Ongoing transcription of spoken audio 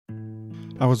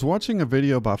I was watching a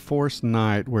video by Forrest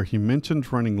Knight where he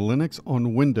mentioned running Linux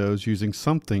on Windows using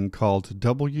something called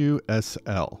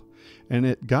WSL, and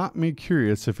it got me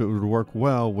curious if it would work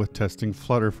well with testing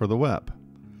Flutter for the web.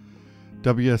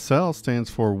 WSL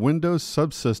stands for Windows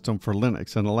Subsystem for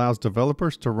Linux and allows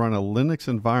developers to run a Linux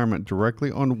environment directly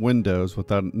on Windows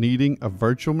without needing a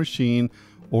virtual machine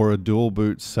or a dual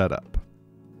boot setup.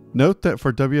 Note that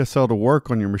for WSL to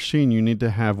work on your machine, you need to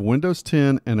have Windows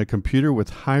 10 and a computer with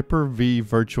Hyper-V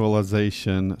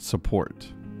virtualization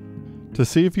support. To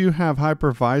see if you have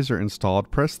Hypervisor installed,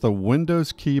 press the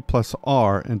Windows key plus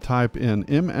R and type in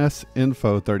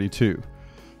msinfo32.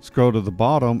 Scroll to the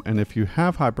bottom, and if you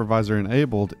have Hypervisor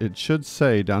enabled, it should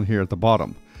say down here at the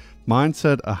bottom. Mine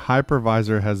said a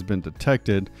hypervisor has been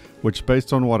detected, which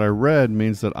based on what I read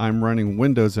means that I'm running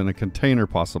Windows in a container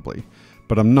possibly.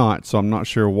 But I'm not, so I'm not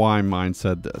sure why mine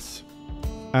said this.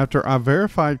 After I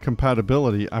verified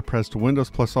compatibility, I pressed Windows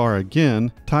plus R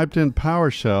again, typed in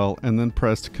PowerShell, and then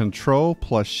pressed Control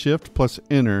plus Shift plus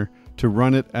Enter to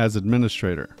run it as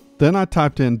administrator. Then I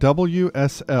typed in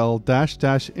WSL-install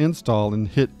and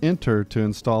hit Enter to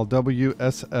install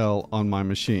WSL on my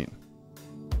machine.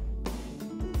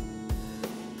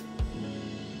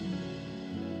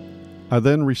 I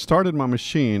then restarted my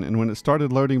machine, and when it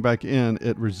started loading back in,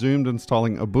 it resumed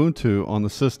installing Ubuntu on the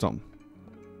system.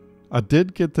 I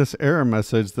did get this error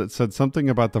message that said something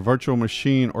about the virtual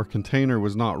machine or container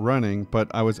was not running, but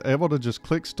I was able to just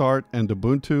click Start and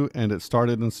Ubuntu and it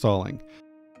started installing.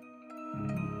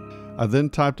 I then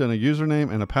typed in a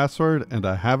username and a password, and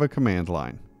I have a command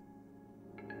line.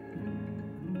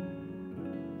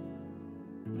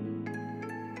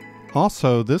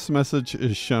 Also, this message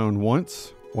is shown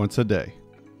once a day.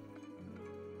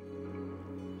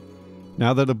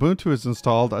 Now that Ubuntu is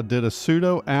installed, I did a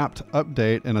sudo apt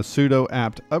update and a sudo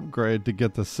apt upgrade to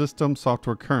get the system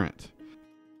software current.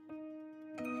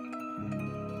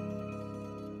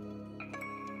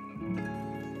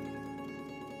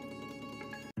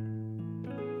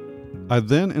 I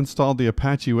then installed the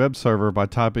Apache web server by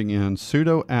typing in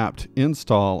sudo apt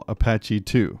install Apache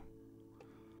 2.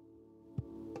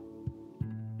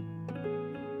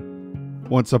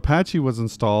 Once Apache was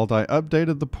installed, I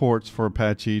updated the ports for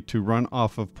Apache to run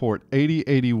off of port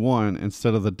 8081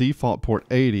 instead of the default port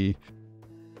 80.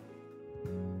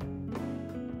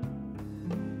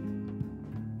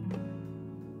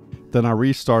 Then I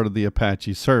restarted the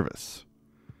Apache service.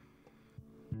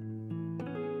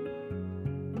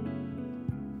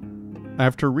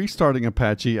 After restarting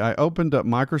Apache, I opened up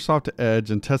Microsoft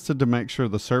Edge and tested to make sure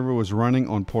the server was running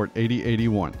on port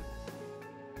 8081.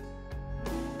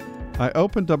 I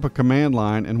opened up a command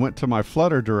line and went to my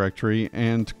Flutter directory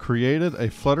and created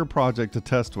a Flutter project to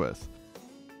test with.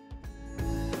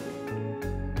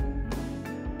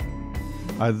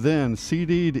 I then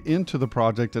CD'd into the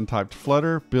project and typed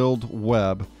Flutter build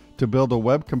web to build a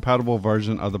web compatible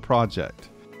version of the project.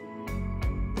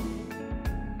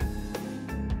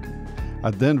 I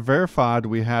then verified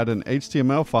we had an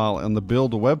HTML file in the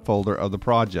build web folder of the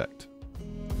project.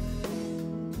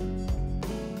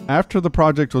 After the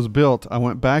project was built, I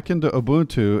went back into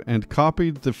Ubuntu and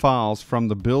copied the files from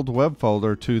the build web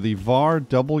folder to the var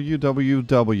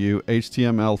www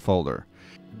HTML folder.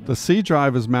 The C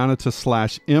drive is mounted to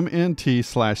 /mnt/c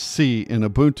in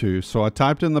Ubuntu, so I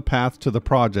typed in the path to the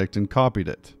project and copied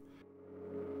it.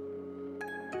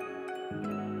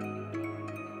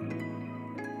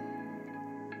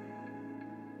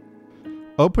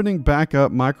 Opening back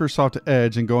up Microsoft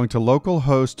Edge and going to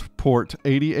localhost port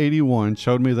 8081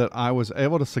 showed me that I was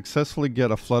able to successfully get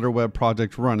a Flutter web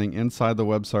project running inside the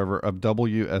web server of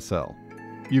WSL.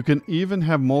 You can even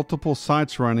have multiple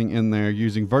sites running in there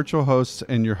using virtual hosts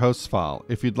and your hosts file.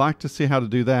 If you'd like to see how to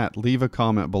do that, leave a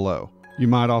comment below. You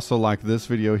might also like this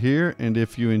video here, and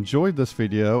if you enjoyed this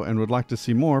video and would like to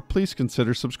see more, please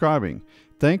consider subscribing.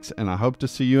 Thanks, and I hope to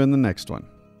see you in the next one.